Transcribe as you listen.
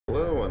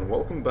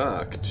welcome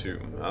back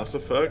to Mass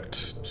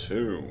Effect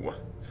 2.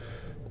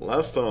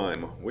 Last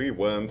time we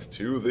went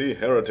to the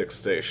Heretic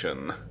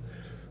Station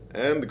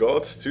and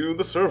got to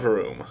the server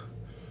room.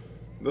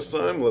 This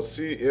time let's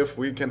see if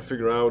we can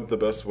figure out the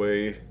best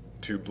way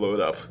to blow it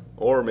up,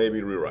 or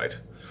maybe rewrite.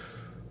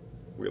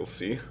 We'll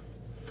see.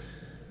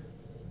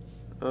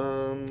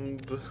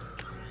 And...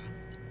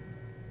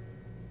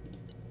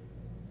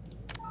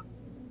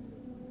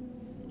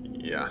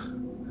 yeah.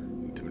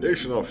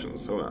 Intimidation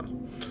options, hold on.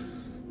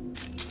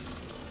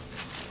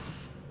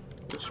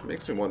 Which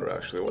makes me wonder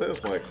actually, what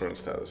is my current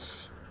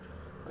status?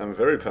 I'm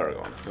very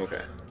Paragon,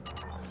 okay.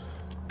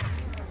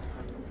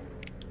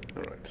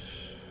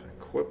 Alright.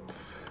 Equip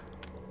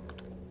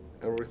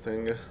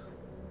everything.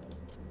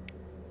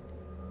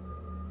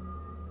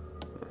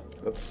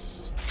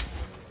 That's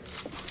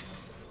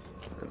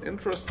an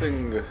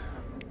interesting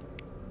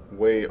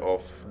way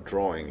of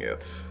drawing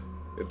it.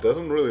 It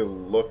doesn't really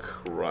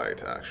look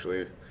right,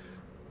 actually.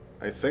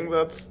 I think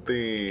that's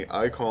the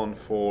icon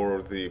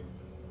for the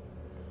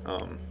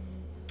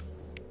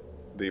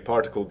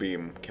particle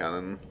beam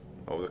cannon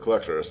of the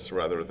collectors,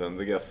 rather than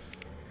the Geth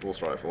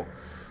pulse rifle.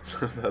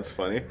 So that's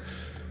funny.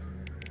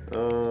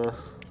 Let's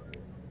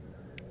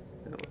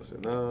do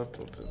that,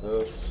 let's do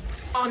this.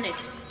 On it!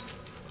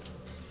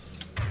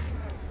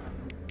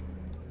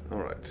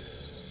 Alright,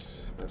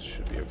 that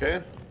should be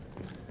okay.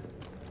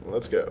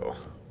 Let's go.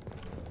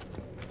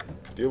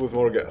 Deal with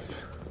more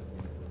Geth.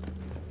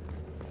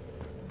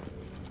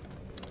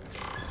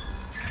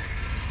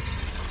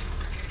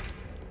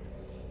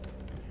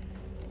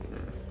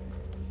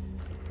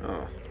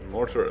 Oh,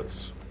 more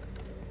turrets.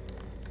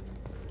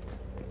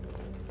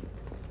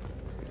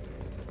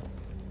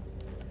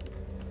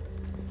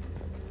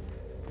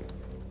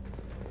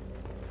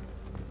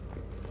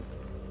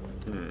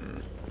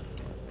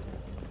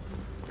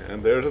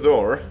 And there's a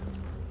door,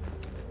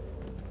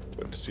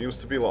 which seems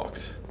to be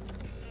locked.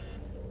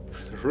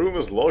 The room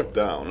is locked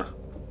down.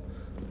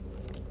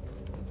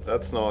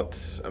 That's not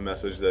a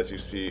message that you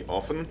see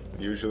often.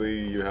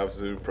 Usually you have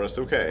to press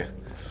OK.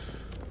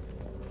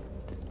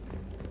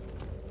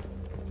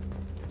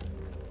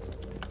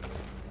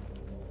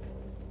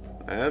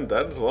 And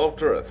that is a lot of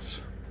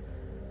turrets.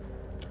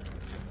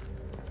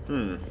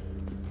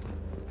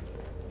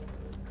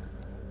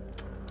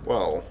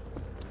 Well.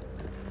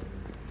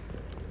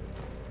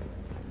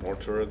 More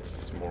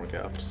turrets, more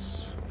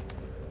gaps.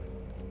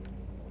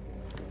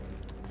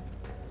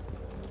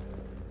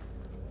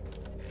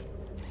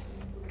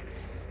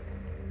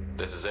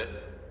 This is it?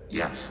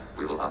 Yes,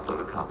 we will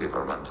upload a copy of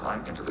our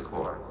runtime into the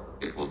core.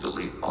 It will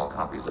delete all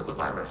copies of the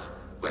virus.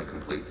 When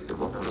complete, it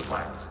will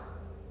notify us.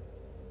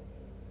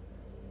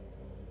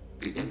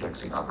 The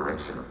indexing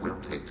operation will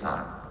take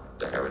time.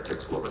 The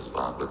heretics will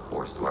respond with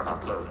force to our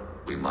upload.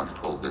 We must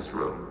hold this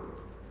room.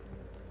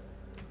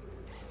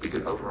 We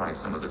can override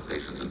some of the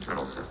station's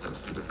internal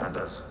systems to defend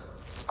us.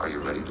 Are you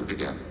ready to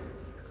begin?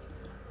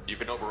 You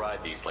can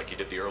override these like you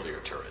did the earlier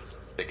turrets.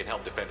 They can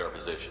help defend our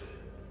position.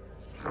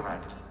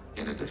 Correct.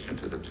 In addition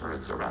to the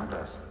turrets around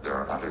us, there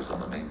are others on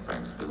the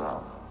mainframes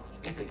below.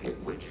 Indicate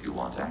which you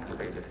want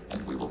activated,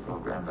 and we will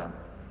program them.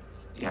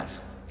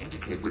 Yes,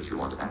 indicate which you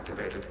want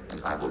activated,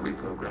 and I will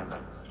reprogram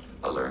them.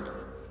 Alert.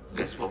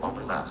 This will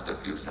only last a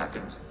few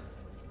seconds.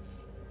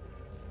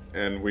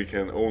 And we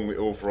can only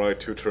override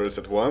 2 turrets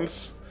at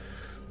once?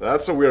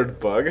 That's a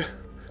weird bug.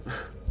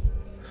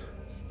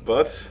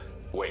 But...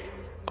 wait,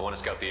 I want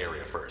to scout the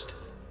area first.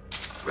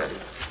 Ready.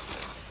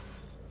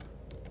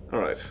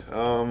 alright,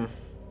 well,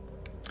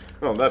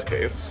 in that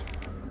case...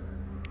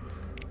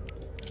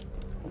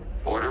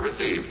 Order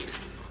received.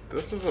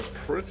 this is a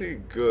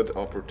pretty good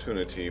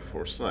opportunity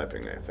for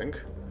sniping, I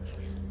think.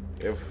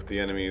 If the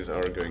enemies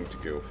are going to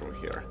go from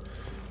here.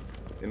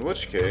 In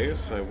which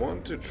case, I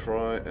want to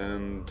try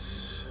and...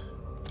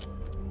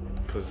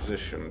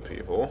 position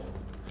people.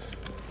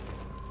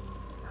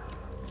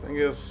 Thing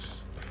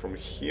is, from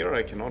here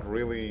I cannot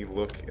really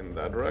look in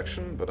that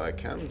direction, but I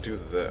can do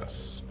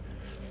this.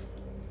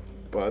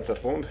 But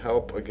that won't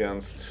help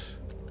against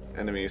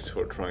enemies who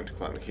are trying to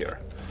climb here.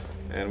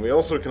 And we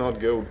also cannot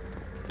go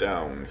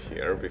down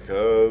here,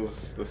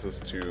 because this is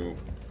too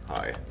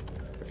high.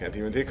 We can't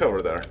even take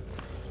cover there.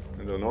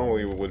 And though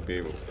normally we would be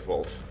able to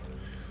vault.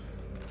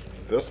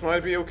 This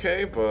might be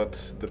okay,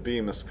 but the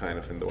beam is kind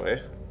of in the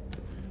way.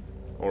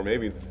 Or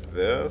maybe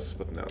this,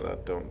 but no,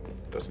 that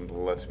doesn't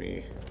let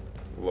me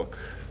look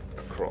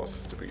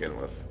across to begin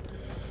with.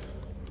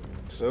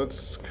 So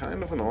it's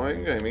kind of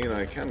annoying. I mean,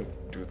 I can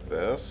do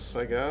this,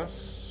 I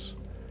guess,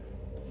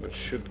 which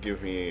should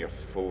give me a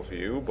full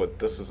view, but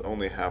this is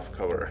only half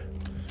cover.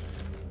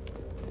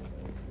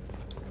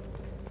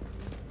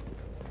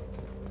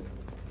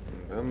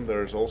 And then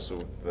there's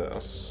also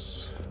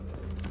this.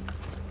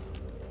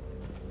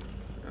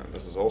 And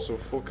this is also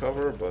full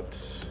cover,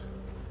 but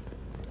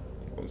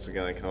once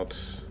again I cannot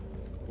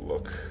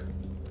look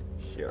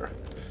here.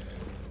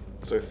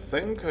 So I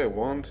think I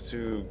want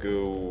to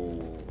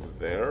go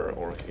there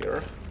or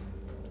here.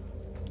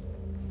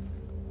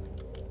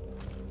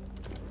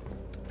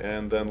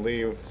 And then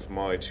leave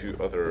my 2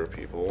 other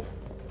people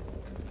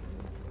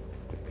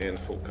in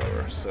full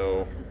cover.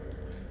 So,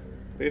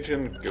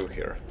 Legion, go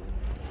here.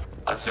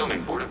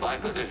 Assuming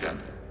fortified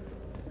position.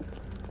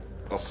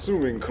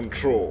 Assuming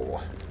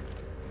control.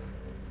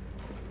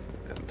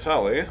 And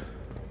Tally,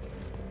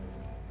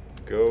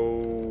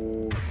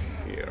 go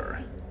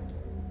here.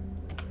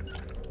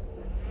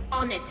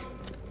 On it.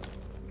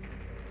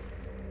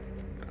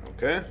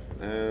 Okay,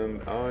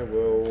 and I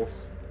will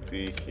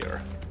be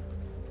here.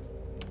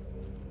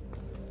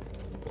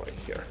 Like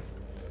here.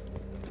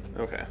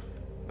 Okay,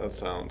 that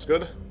sounds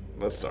good.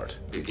 Let's start.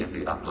 Begin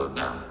the upload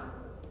now.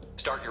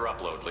 Start your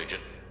upload,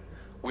 Legion.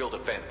 We'll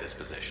defend this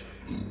position.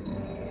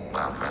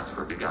 File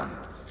transfer begun.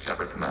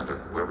 Shepard Commander,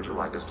 where would you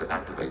like us to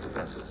activate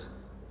defenses?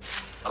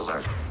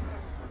 Alert.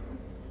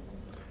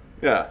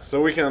 Yeah,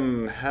 so we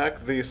can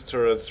hack these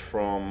turrets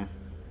from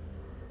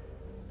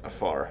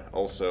afar,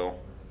 also.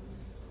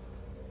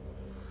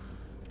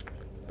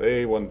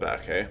 They went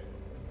back, eh?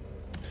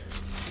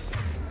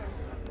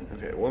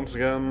 Okay, once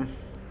again,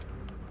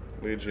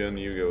 Legion,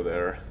 you go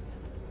there.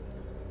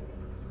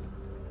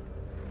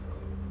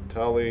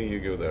 Tally, you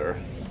go there.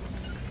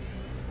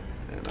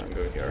 And I'm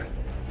going here.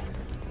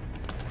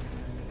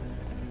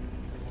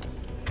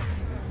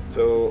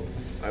 So,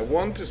 I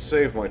want to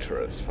save my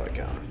turrets if I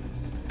can.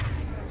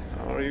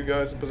 Are you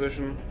guys in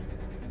position?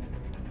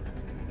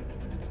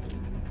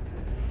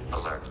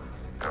 Alert.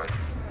 Eric.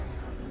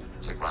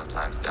 Check run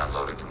times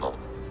downloading to mobile.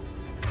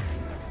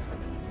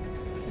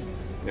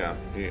 Yeah,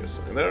 he is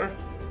in there.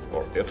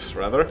 Or it,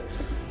 rather.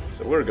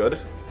 So we're good.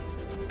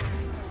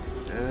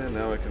 And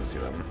now I can see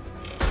them.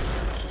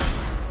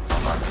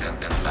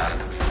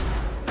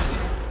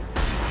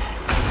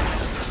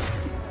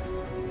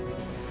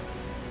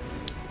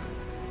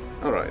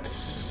 Alright.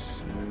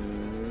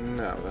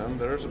 Now then,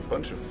 there's a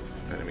bunch of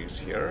enemies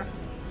here.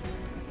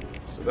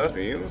 So that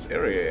means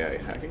area AI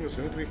hacking is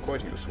going to be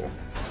quite useful.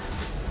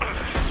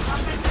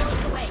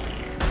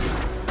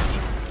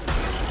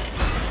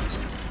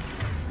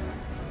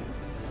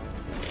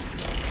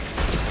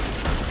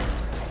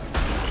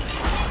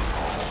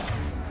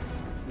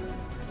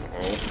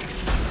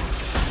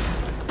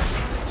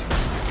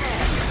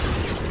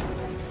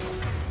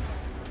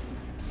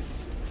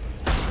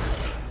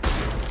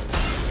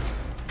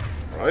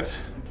 Right.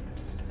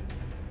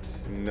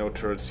 No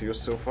turrets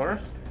used so far.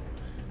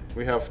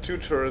 We have 2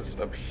 turrets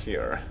up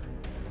here.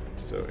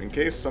 So in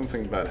case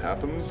something bad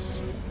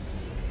happens,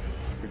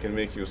 we can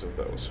make use of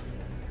those.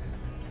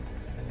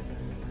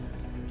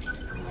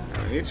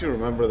 I need to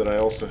remember that I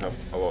also have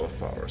a lot of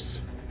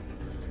powers.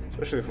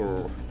 Especially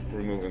for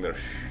removing their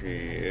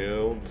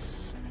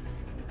shields.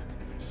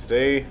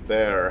 Stay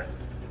there.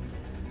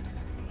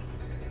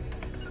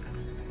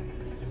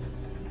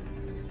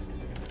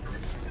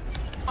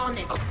 On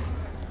it.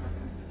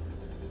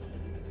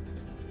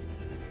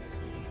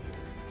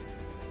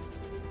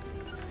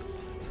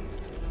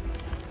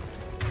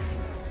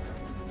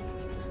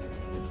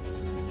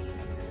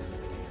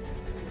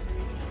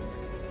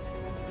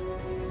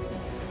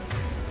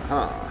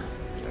 Aha,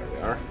 there we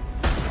are.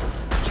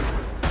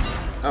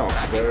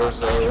 Oh,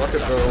 there's a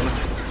rocket drone.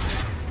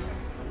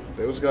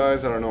 Those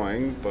guys are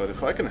annoying, but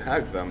if I can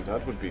hack them,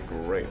 that would be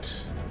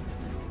great.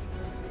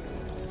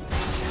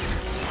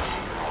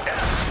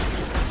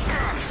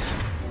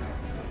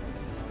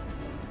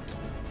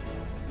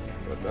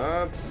 But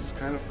that's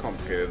kind of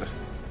complicated.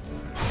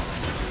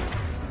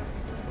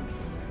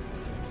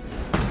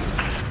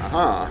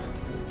 Aha!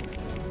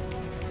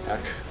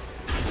 Hack.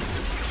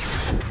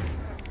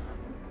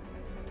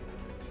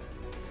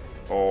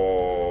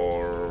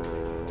 Or...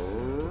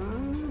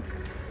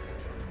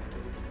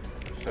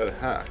 said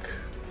hack.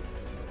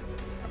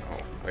 Oh,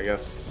 I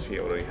guess he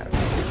already has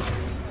it.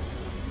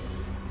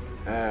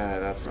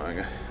 That's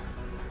annoying.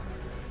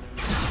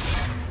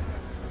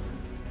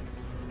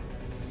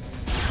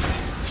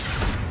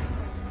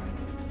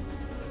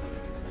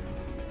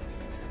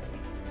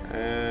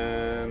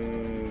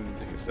 And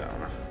he's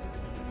down.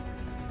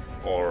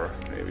 Or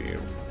maybe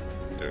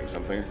doing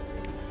something.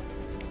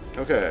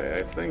 Okay,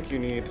 I think you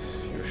need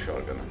your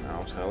shotgun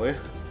now, Tally.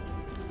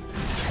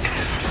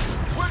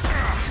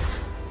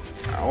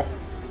 Ow.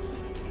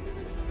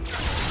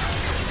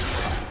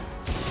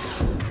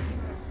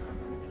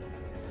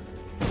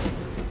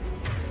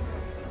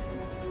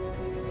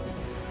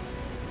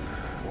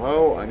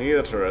 Well, I need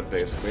a turret,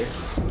 basically.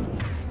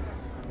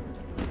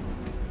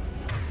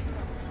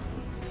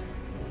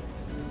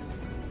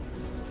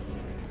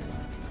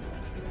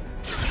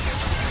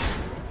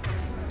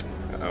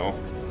 Uh-oh.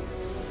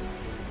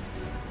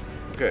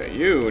 Okay,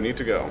 you need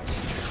to go.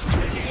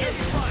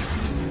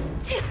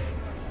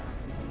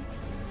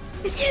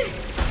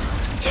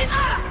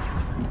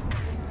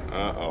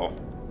 Uh-oh.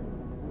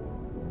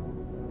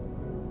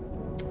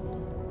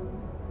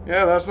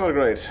 Yeah, that's not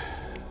great.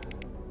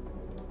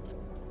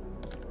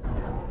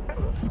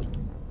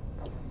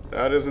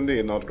 That is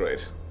indeed not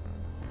great.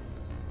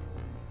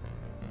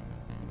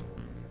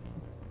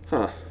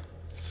 Huh.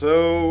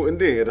 So,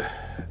 indeed,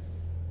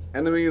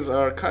 enemies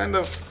are kind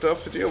of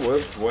tough to deal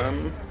with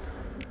when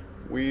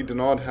we do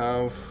not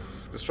have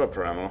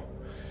disruptor ammo.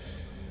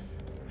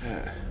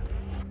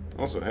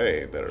 Also,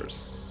 hey,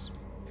 there's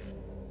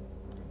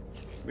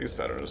these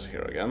patterns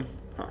here again.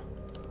 Huh.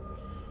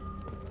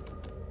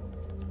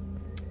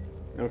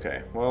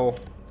 Okay, well...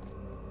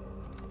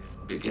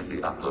 Begin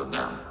the upload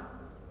now.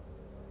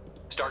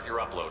 Start your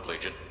upload,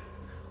 Legion.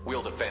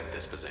 We'll defend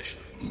this position.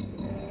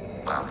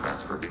 File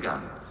transfer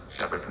begun.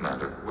 Shepard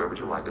Commander, where would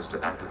you like us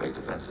to activate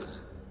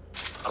defenses?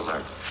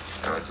 Alert.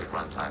 Heretic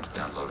runtimes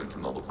downloading to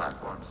mobile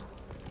platforms.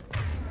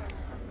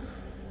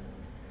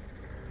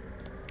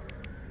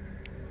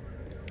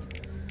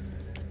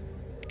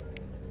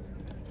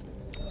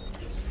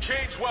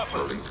 Change weapons!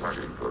 Loading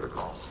targeting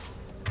protocols.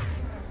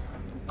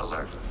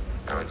 Alert.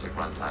 Heretic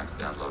runtimes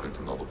downloading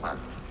to mobile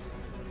platforms.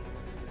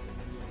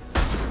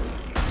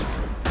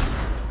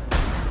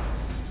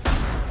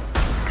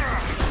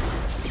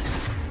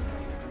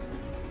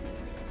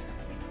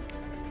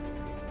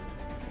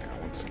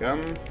 Once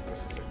again,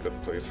 this is a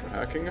good place for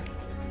hacking. Okay,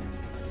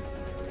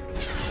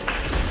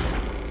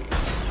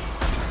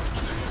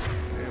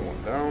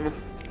 one down.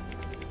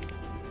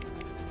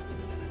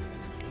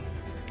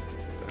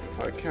 Then if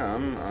I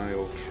can,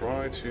 I'll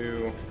try to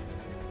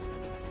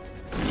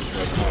use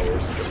my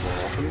powers a bit more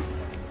often.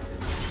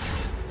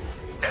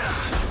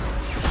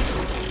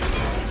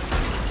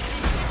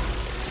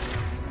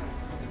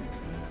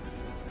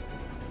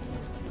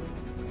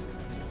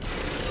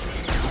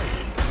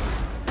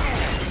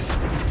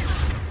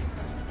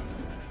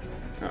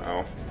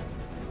 Uh-oh.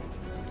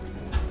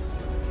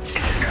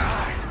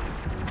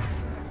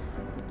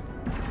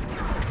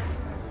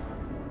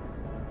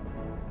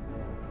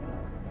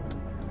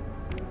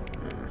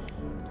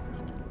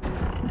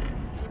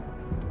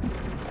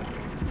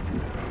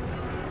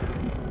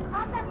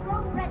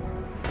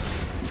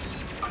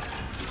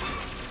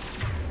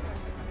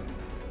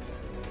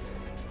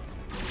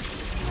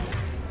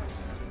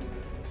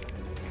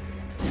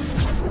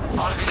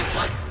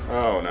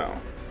 Oh no.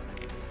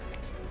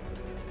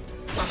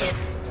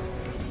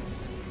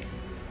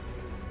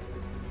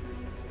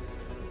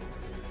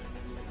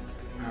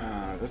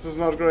 This is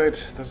not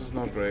great. This is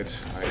not great.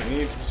 I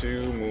need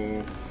to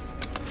move.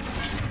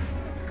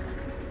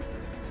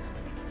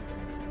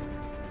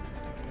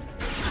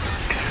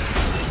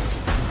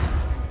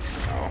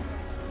 Oh.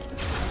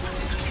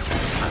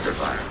 Under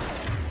fire.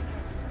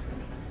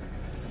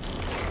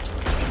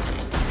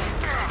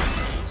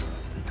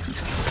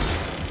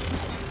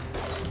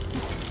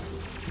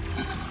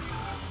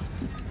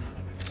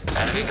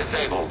 Enemy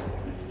disabled.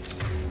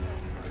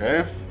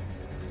 Okay.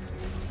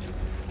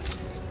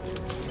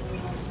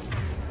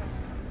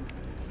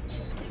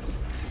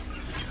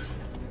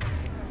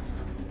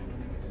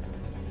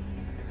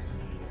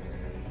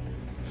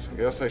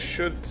 I guess I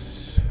should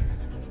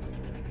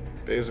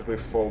basically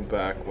fall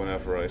back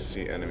whenever I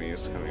see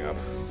enemies coming up.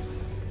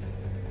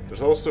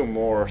 There's also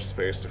more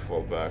space to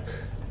fall back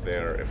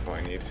there if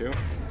I need to.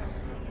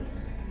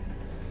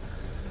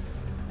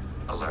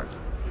 Alert.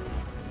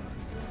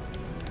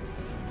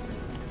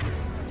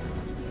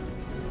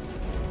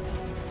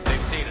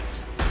 They've seen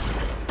us.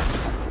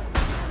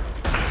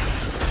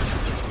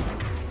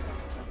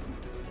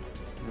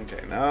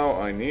 Okay,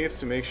 now I need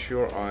to make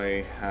sure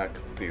I hack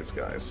these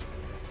guys.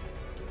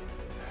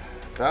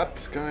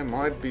 That guy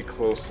might be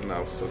close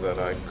enough so that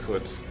I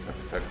could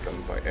affect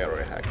them by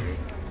area hacking.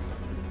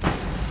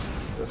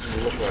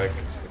 Doesn't look like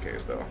it's the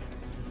case though.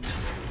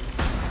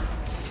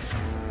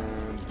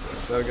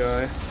 There's that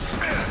guy.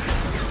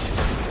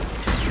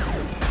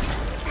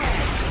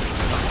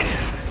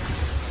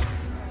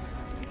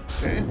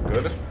 Okay,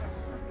 good.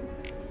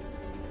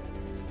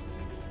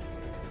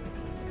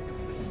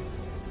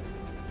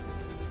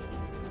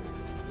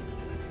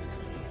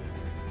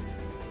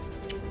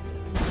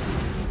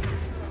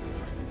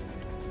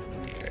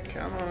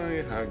 Can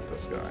I hack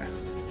this guy?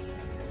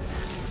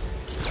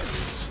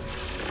 Yes.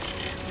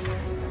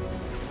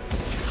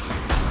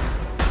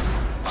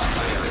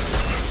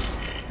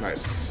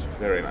 Nice.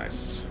 Very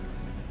nice.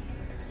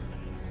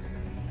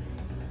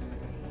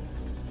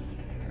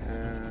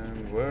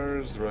 And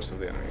where's the rest of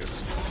the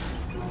enemies?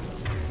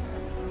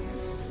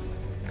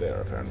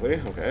 There,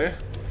 apparently. Okay.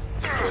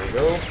 There we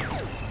go.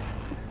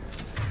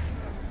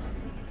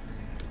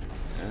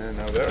 And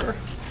now there.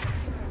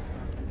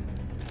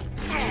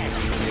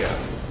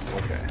 Yes,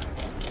 okay.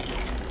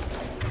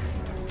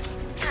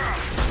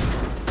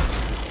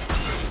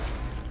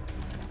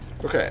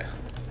 Okay.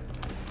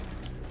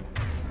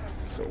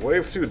 So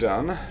wave 2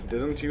 done.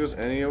 Didn't use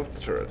any of the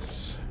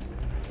turrets.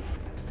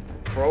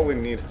 Probably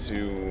need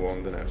to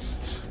on the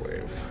next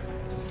wave.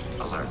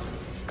 Alert.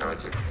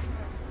 Heretic.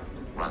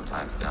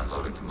 Runtimes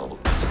downloading to mobile.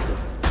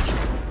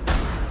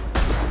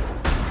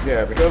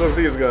 Yeah, because of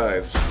these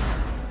guys.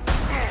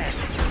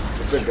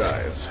 The big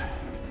guys.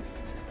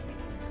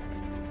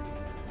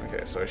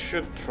 Okay, so I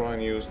should try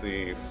and use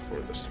the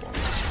furthest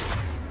ones.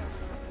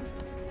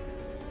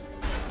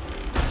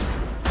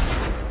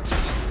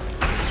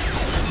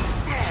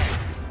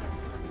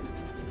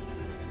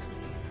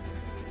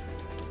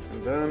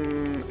 And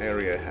then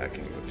area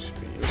hacking would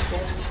be useful.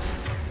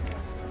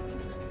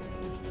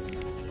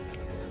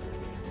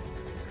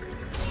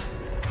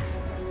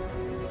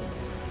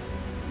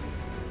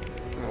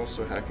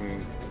 so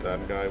hacking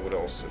that guy would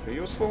also be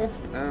useful.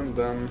 And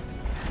then...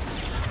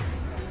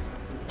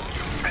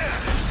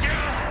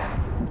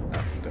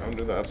 don't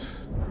do that.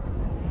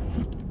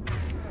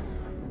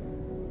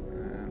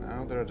 And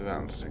now they're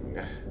advancing.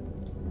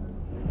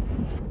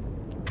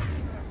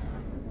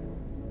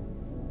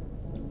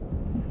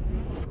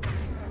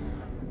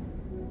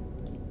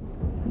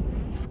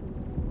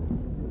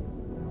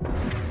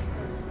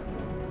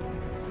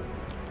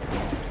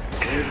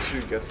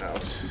 To get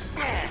out.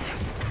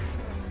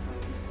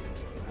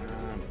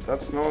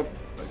 That's not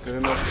a good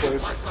enough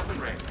place.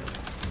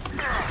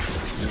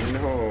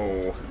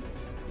 No.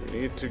 We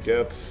need to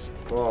get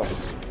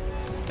across.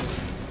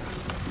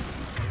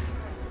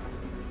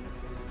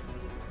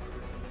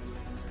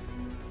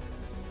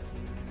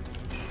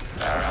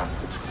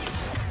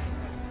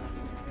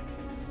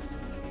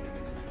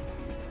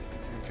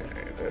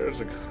 Okay, there's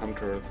a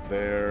hunter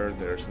there.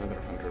 There's another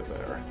hunter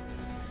there.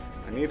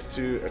 I need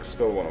to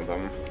expel one of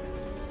them.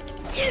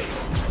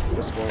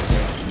 This one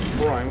is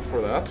prime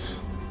for that.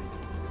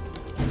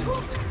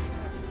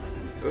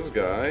 This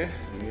guy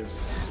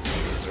needs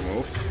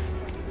removed.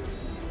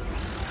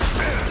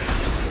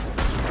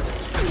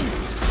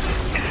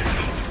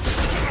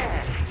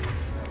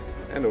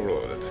 And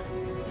overloaded.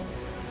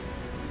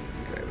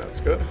 Okay,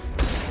 that's good.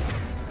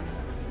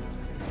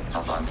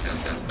 Now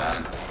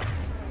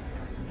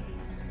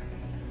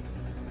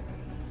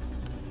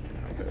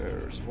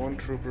there's one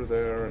trooper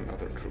there,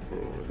 another trooper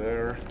over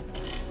there.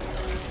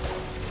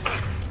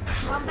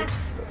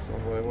 Oops, that's not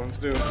what I want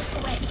to do.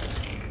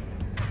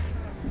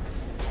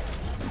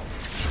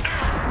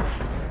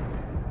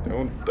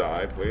 Don't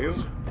die,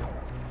 please.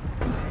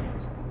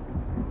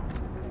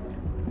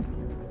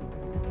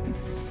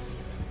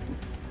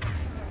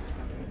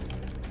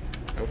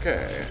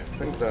 Okay, I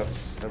think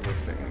that's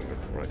everything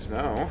right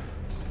now.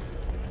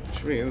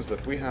 Which means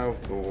that we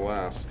have the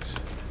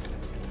last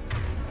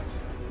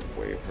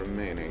wave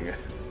remaining.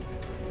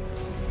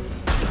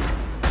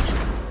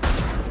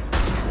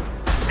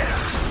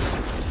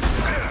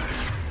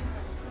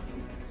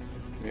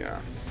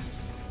 Yeah.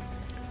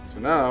 So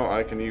now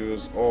I can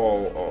use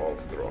all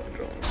of the rocket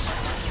drones.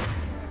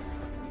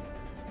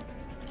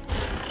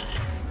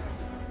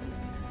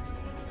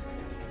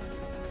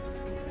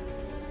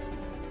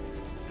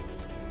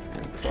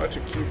 And try to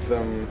keep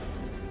them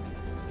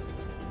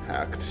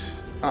hacked.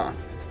 Ah,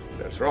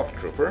 there's a rocket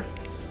trooper.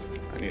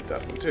 I need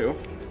that one too.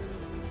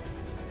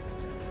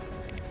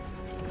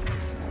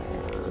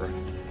 Or...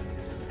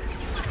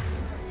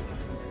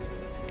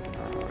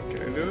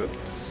 can I do it?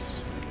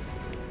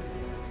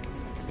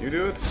 You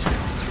do it?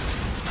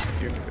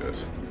 You can do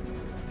it.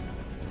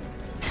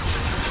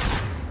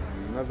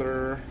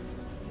 Another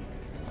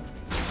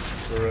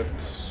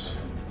turret.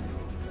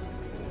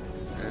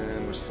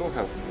 And we still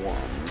have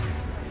one.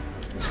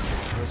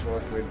 Might as well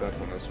activate that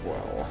one as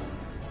well.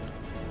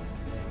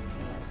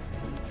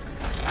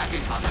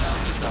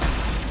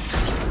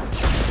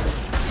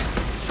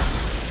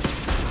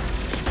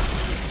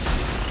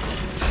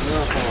 No,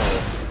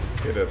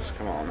 get it,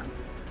 come on.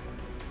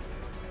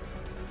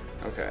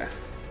 Okay.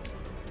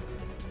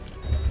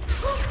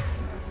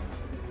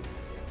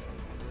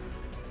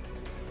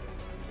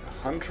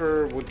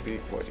 Hunter would be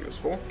quite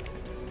useful.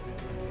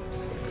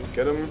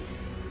 Get him.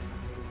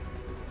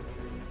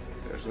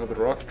 There's another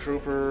rocket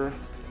trooper.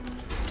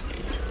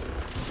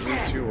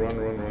 Need to run.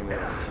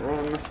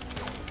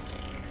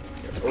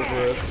 Get over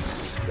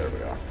it. There we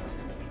go.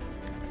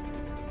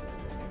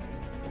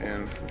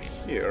 And from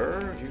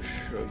here, you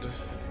should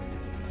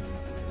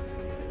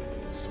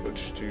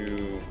switch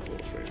to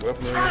close range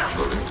weaponry.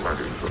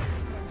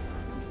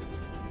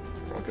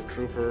 Rocket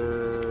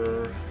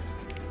trooper.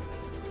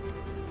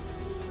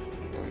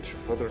 Bunch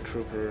of other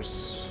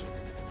troopers.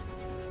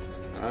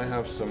 I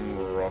have some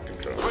rocket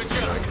drones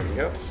that I can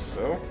get,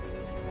 so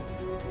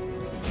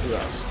do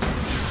that.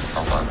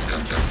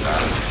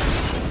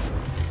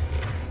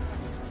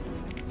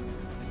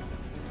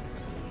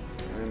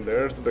 And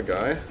there's the big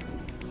guy.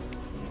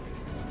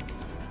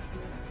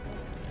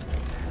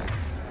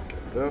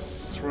 Get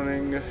this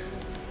running.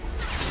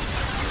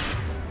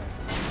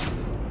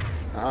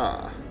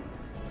 Ah.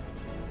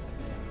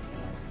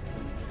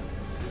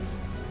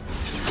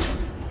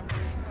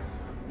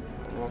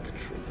 Rocket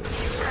trooper.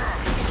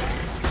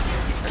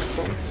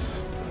 Excellent.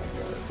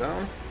 That guy's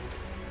down.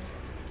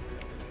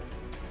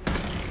 No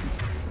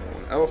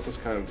one else is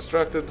kind of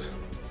distracted.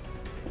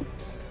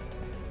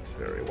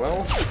 Very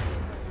well.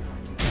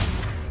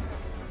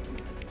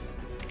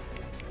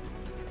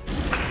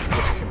 Get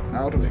him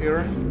out of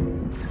here.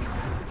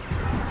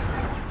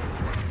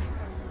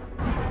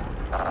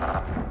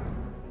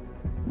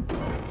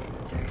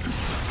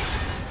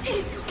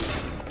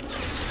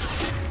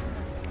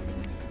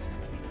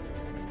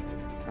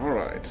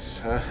 Alright,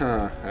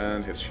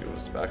 and his shield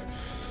is back.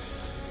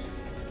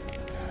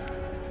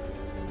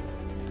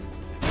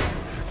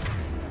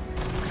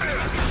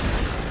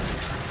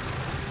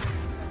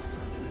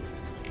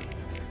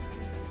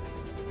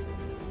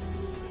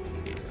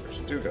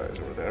 There's two guys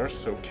over there,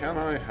 so can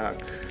I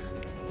hack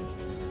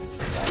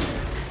someone?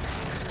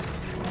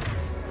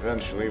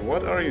 Eventually.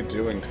 What are you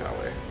doing,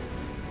 Tally?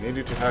 I need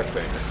you to hack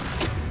things.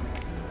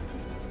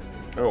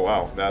 Oh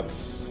wow,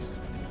 that's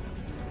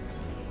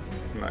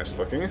nice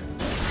looking.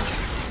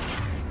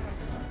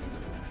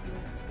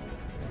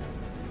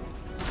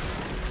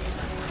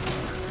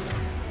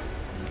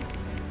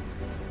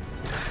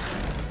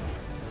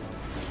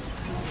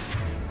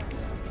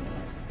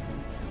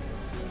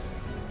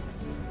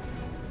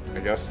 I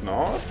guess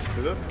not.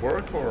 Did it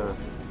work or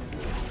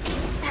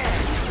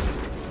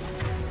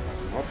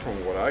not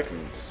from what I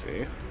can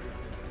see?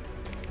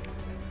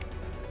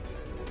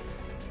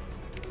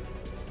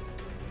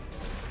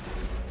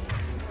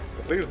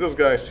 At least this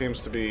guy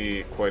seems to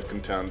be quite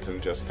content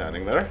in just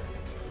standing there.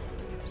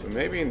 So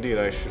maybe indeed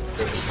I should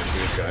focus on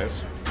these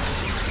guys.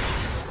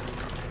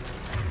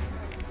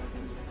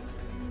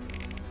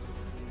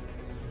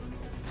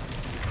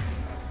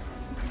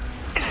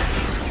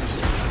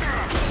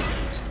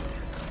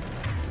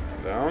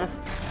 Down.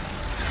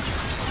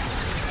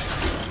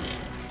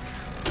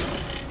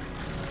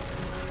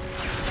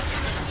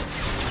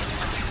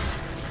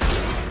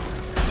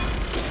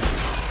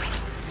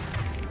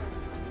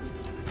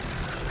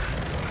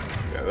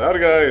 That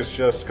guy is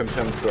just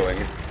content drilling.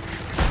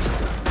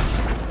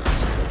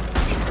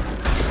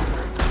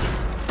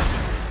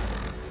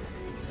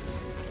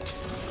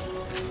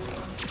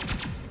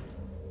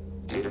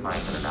 Data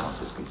mining and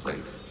analysis complete.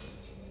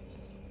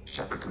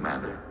 Shepard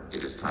Commander,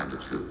 it is time to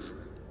choose.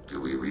 Do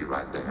we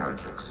rewrite the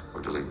heretics or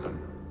delete them?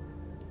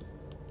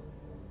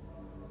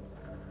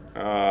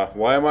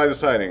 Why am I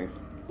deciding?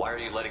 Why are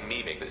you letting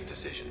me make this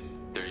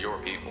decision? They're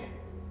your people.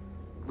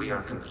 We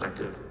are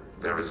conflicted.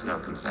 There is no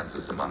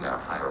consensus among our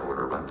higher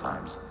order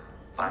runtimes.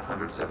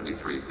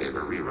 573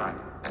 favor rewrite,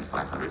 and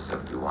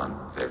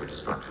 571 favor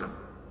destruction.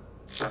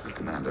 Shepard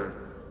Commander,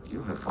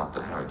 you have fought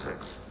the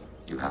heretics.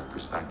 You have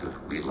perspective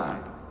we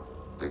lack.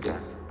 The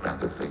Geth grant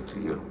their fate to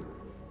you.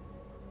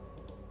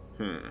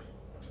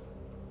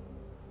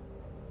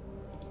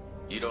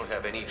 You don't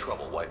have any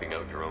trouble wiping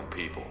out your own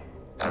people.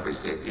 Every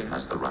sapient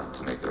has the right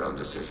to make their own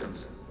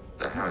decisions.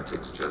 The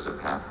heretics chose a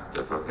path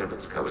that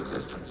prohibits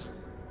coexistence.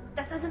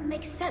 That doesn't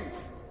make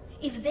sense.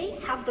 If they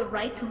have the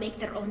right to make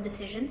their own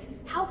decisions,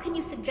 how can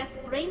you suggest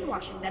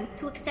brainwashing them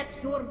to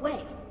accept your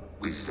way?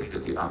 We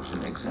stated the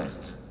option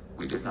exists.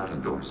 We did not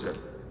endorse it.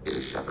 It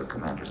is Shepard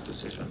Commander's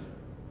decision.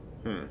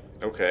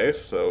 Okay,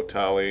 so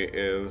Tali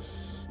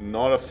is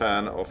not a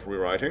fan of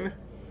rewriting.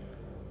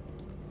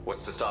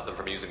 What's to stop them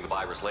from using the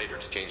virus later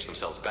to change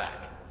themselves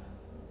back?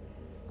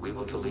 We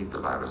will delete the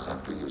virus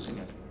after using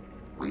it.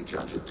 We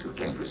judge it too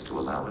dangerous to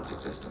allow its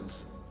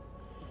existence.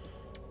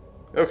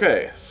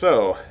 Okay,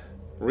 so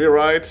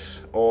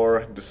rewrite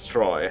or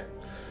destroy.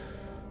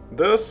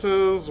 This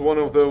is one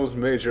of those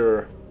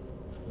major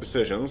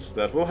decisions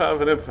that will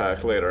have an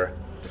impact later.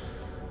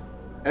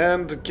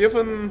 And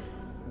given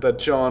that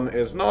John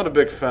is not a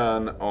big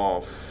fan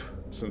of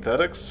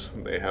synthetics,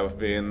 they have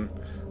been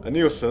a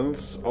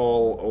nuisance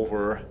all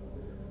over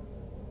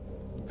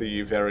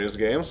the various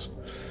games,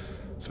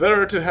 it's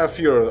better to have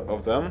fewer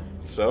of them,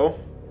 so...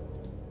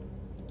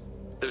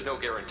 There's no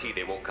guarantee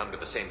they won't come to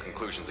the same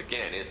conclusions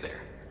again, is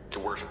there? To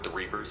worship the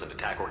Reapers and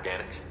attack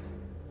organics?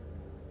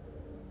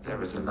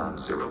 There is a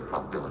non-zero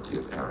probability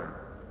of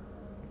error.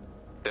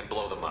 Then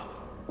blow them up.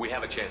 We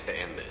have a chance to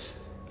end this.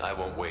 I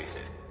won't waste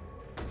it.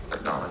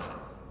 Acknowledged.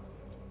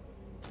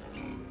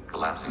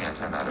 Collapsing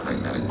antimatter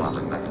magnetic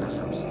modeling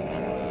mechanisms.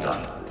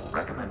 Done.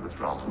 Recommend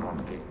withdrawal to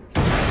Normandy.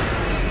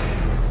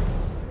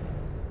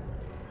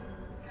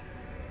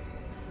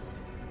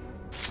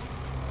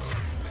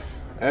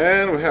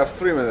 And we have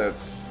 3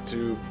 minutes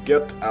to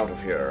get out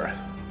of here.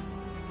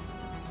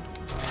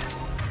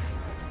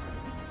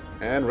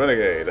 And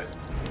Renegade,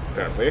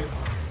 apparently.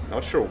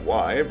 Not sure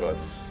why, but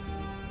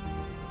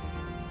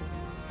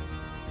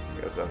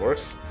I guess that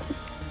works.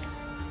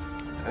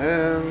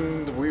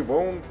 And we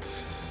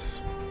won't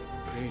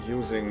be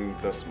using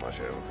this much,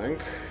 I don't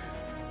think.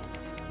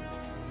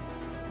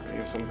 We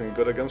need something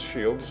good against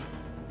shields.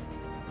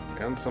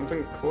 And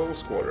something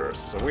close quarters,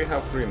 so we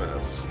have 3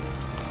 minutes.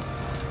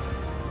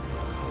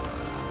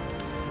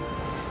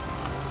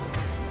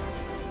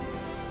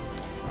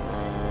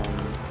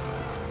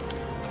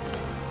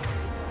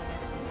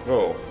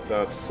 Oh,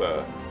 that's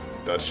a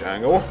Dutch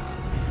angle.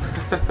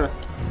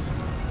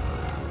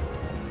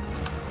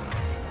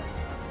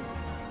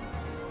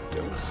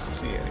 Don't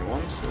see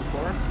anyone so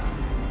far.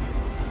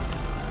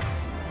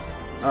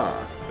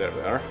 Ah, there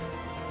they are.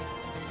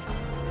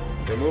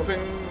 They're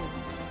moving...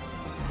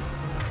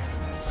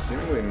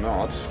 seemingly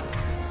not.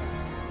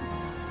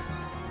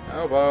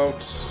 How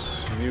about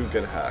you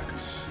get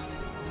hacked?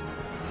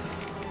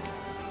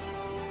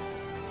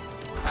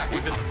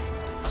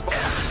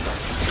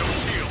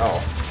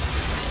 Oh.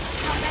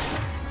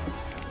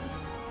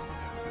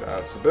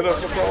 That's a bit of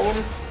a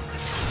problem.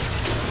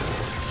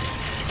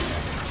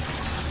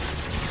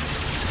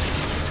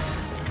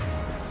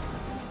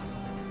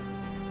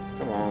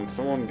 Come on,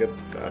 someone get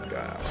that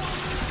guy out.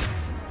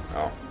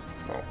 Oh,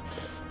 well,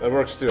 that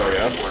works too, I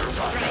guess.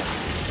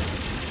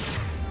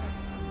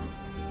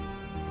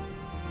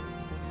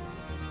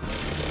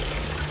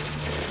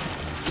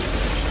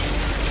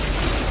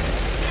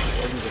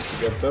 important is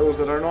to get those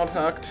that are not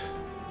hacked.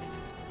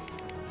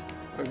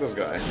 Like this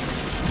guy.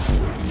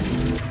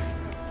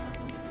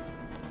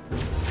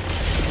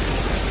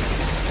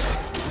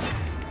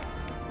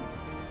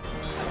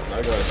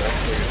 That guy's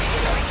actually...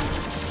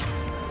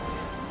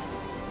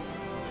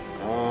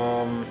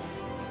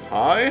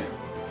 Hi?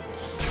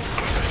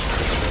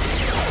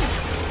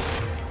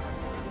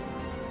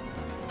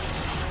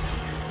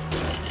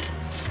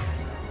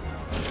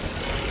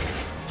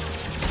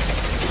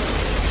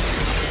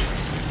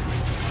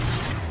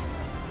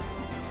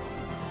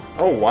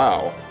 Oh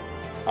wow.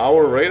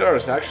 Our radar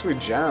is actually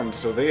jammed,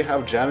 so they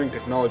have jamming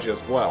technology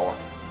as well.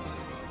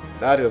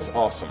 That is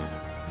awesome.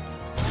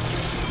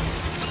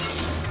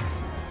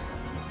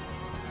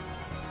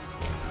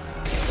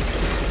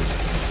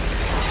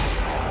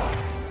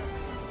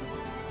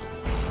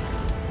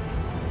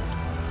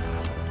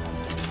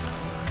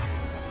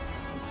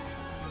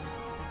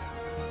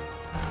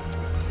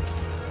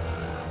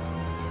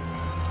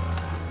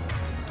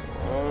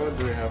 What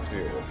do we have to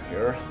deal with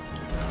here?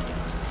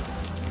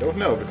 Don't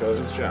know, because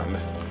it's jammed.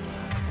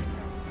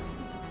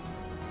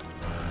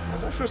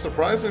 It's actually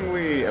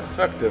surprisingly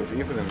effective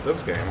even in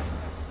this game.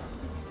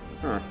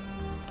 Huh.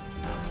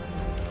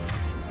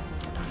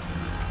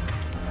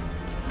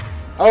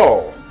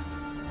 Oh!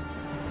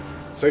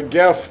 It's a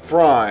Geth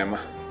Prime!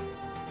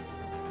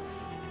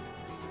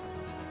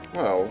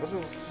 Well, this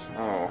is...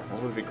 oh,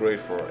 that would be great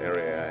for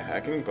area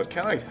hacking, but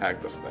can I hack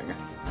this thing?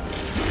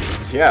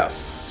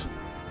 Yes!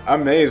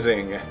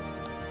 Amazing!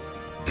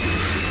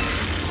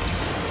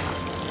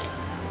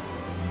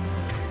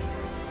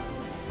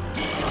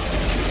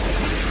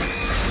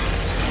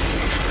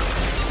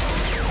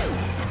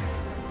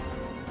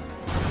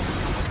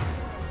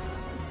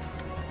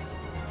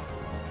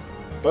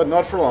 But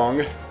not for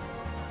long. I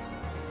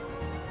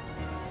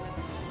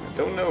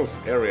don't know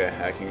if area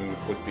hacking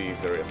would be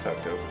very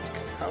effective.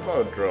 How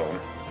about a drone?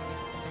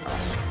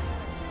 Oh.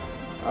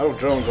 I have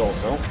drones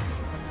also.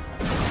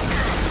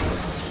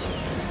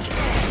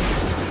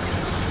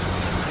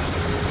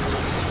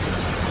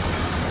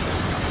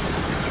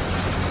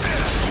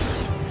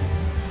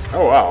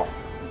 Oh wow.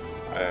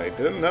 I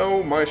didn't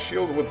know my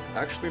shield would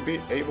actually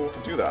be able to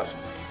do that.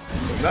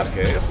 So in that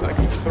case, I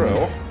can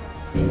throw.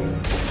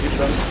 Keep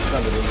them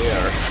suspended in the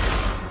air.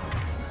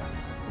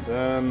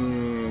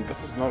 Then...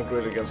 this is not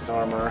great against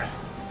armor.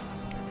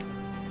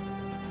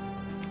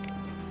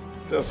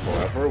 This,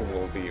 however,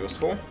 will be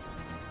useful.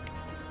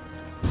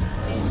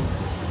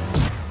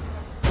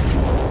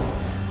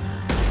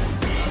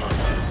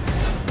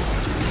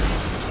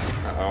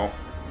 Uh-oh.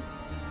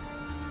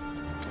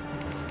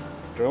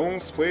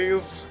 Drones,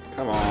 please?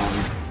 Come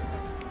on.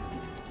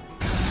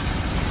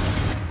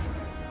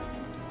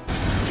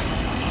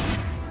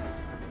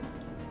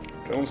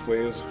 Drones,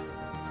 please.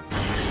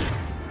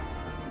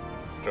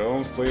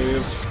 Drones,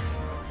 please.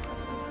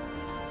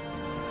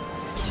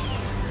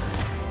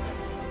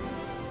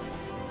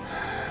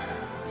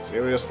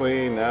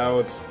 Seriously, now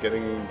it's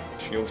getting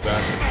shields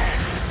back.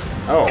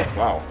 Oh,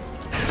 wow.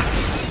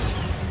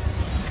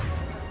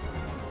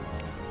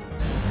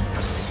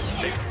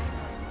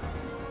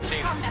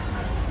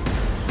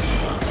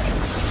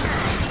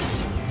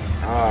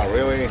 Ah,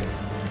 really?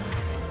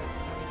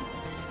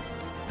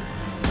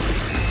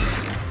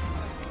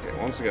 Okay,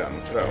 once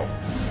again, throw.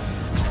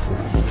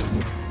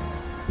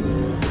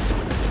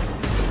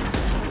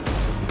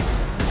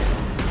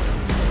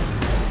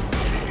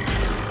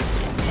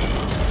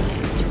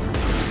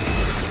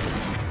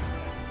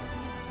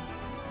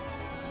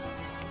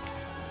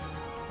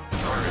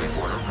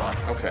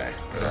 Okay,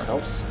 this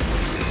helps.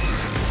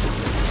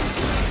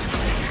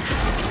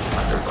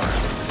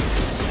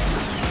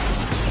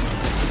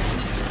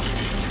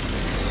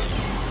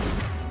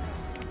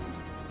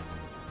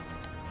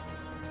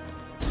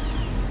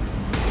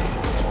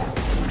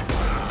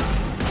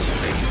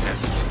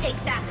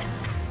 Take that.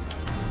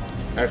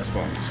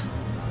 Excellent.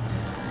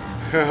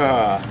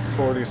 Haha,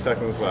 40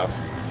 seconds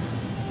left.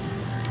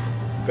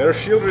 Their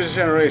shield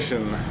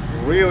regeneration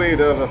really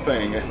does a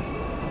thing.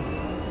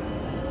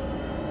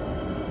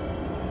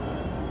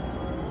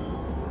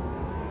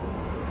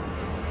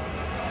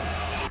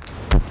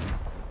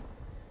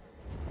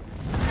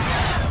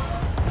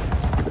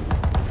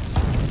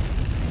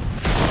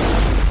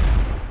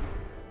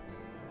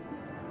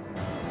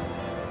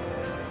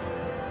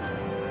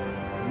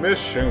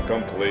 Mission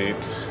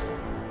complete.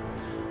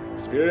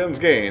 Experience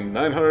gained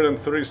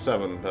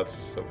 937.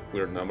 That's a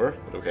weird number,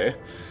 but okay.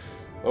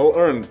 Well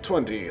earned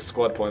 20.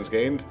 Squad points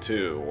gained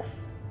 2.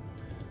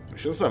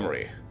 Mission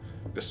summary.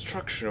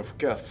 Destruction of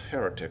Geth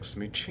heretics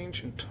may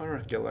change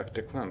entire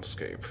galactic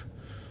landscape,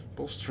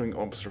 bolstering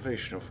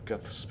observation of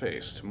Geth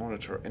space to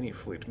monitor any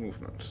fleet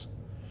movements.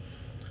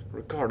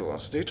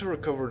 Regardless, data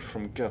recovered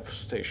from Geth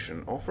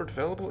station offered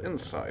valuable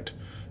insight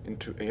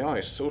into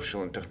AI's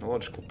social and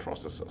technological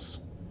processes.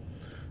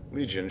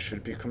 Legion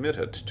should be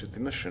committed to the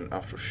mission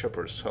after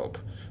Shepard's help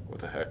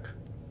with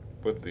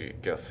the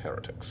Geth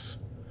heretics.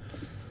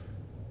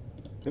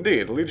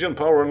 Indeed, Legion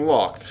power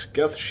unlocked.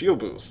 Geth shield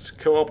boost.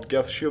 Co-opt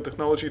Geth shield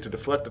technology to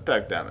deflect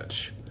attack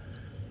damage.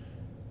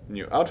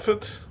 New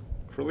outfit.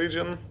 for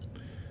Legion.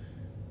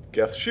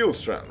 Geth shield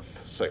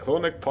strength,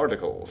 cyclonic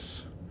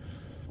particles,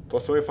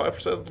 plus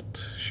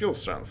 25% shield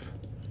strength.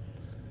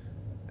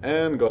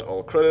 And got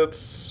all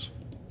credits,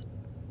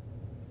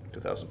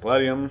 2000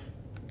 palladium,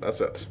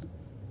 that's it.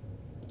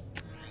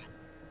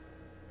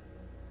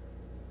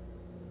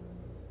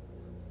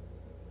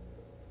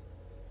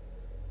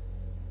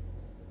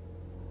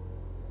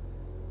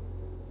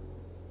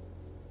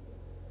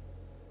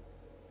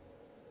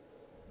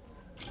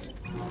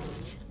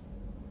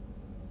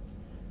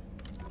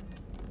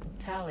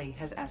 Tali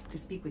has asked to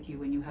speak with you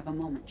when you have a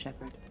moment,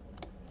 Shepard.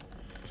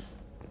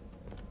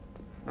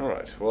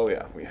 Alright, well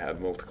yeah, we had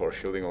multicore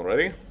shielding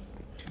already.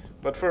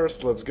 But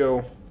first, let's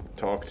go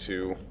talk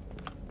to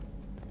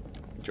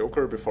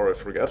Joker before I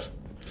forget.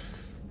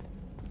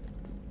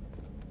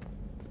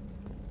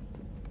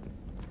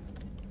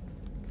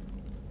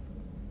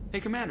 Hey,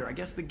 Commander, I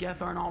guess the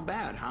Geth aren't all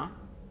bad, huh?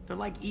 They're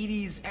like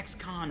Edie's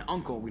ex-con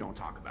uncle we don't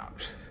talk about.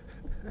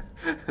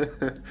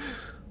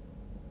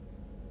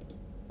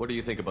 What do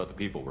you think about the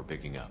people we're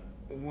picking up?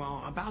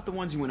 Well, about the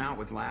ones you went out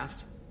with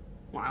last.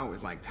 Well, I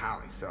always liked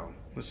Tali, so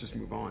let's just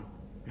move on.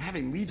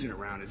 Having Legion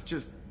around is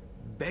just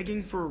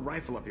begging for a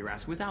rifle up your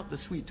ass without the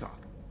sweet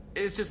talk.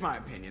 It's just my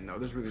opinion, though.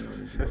 There's really no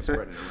need to go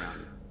spreading it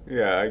around.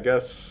 Yeah, I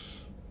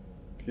guess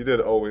he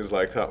did always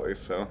like Tali,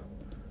 so...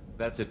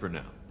 That's it for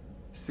now.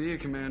 See you,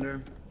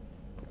 Commander.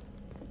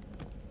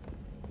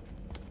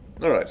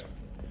 Alright,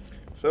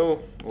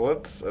 so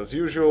let's, as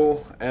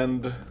usual,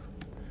 end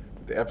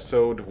the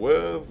episode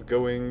with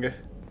going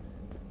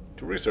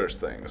to research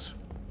things.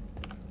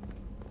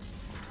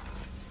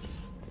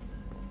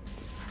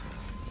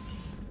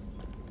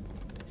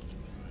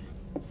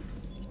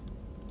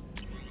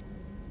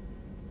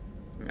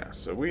 Yeah,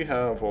 so we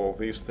have all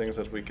these things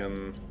that we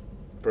can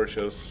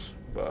purchase,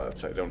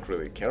 but I don't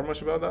really care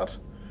much about that.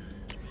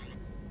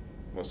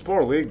 Most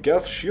poorly,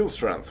 Geth shield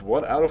strength,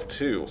 1 out of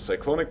 2,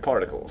 cyclonic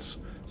particles.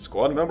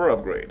 Squad member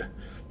upgrade.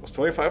 Plus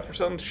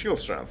 25% shield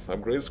strength.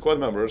 Upgrade squad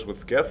members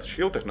with Geth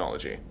shield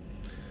technology.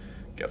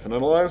 Geth and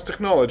Alliance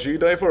technology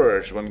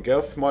diverged when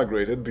Geth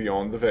migrated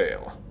beyond the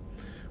Veil.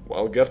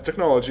 While Geth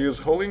technology is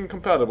wholly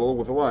incompatible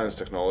with Alliance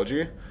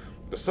technology,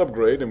 the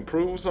subgrade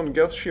improves on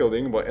Geth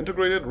shielding by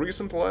integrated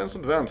recent Alliance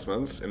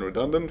advancements in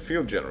redundant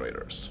field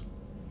generators.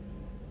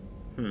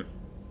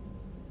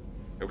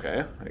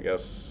 Okay, I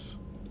guess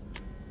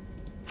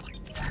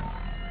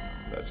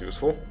that's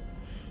useful.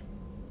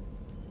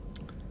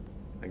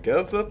 I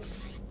guess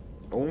that's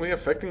only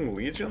affecting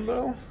Legion,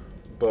 though?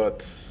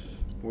 But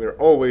we're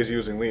always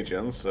using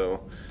Legion,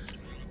 so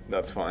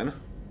that's fine.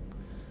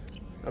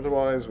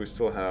 Otherwise, we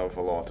still have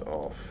a lot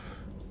of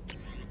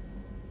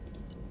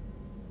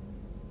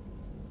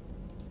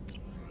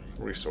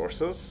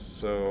resources,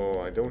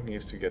 so I don't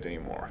need to get any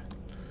more.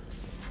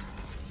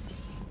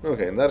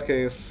 Okay, in that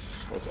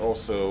case, let's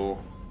also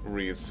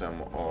read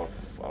some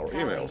of our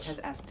Tali emails. has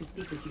asked to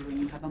speak with you when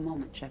you have a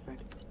moment, Shepard.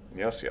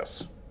 Yes,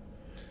 yes.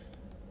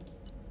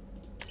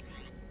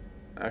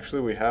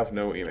 Actually, we have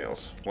no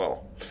emails.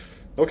 Well,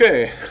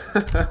 okay.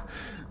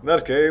 In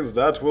that case,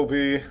 that will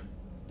be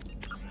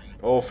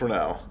all for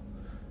now.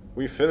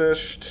 We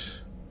finished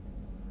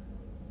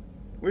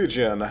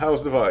Legion, a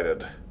house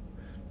divided.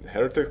 The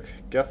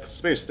heretic Geth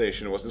space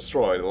station was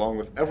destroyed along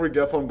with every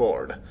Geth on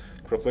board,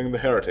 crippling the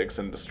heretics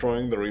and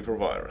destroying the Reaper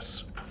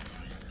virus.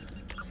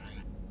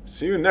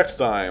 See you next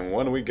time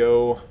when we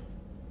go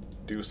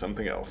do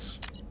something else.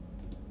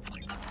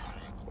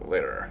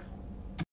 Later.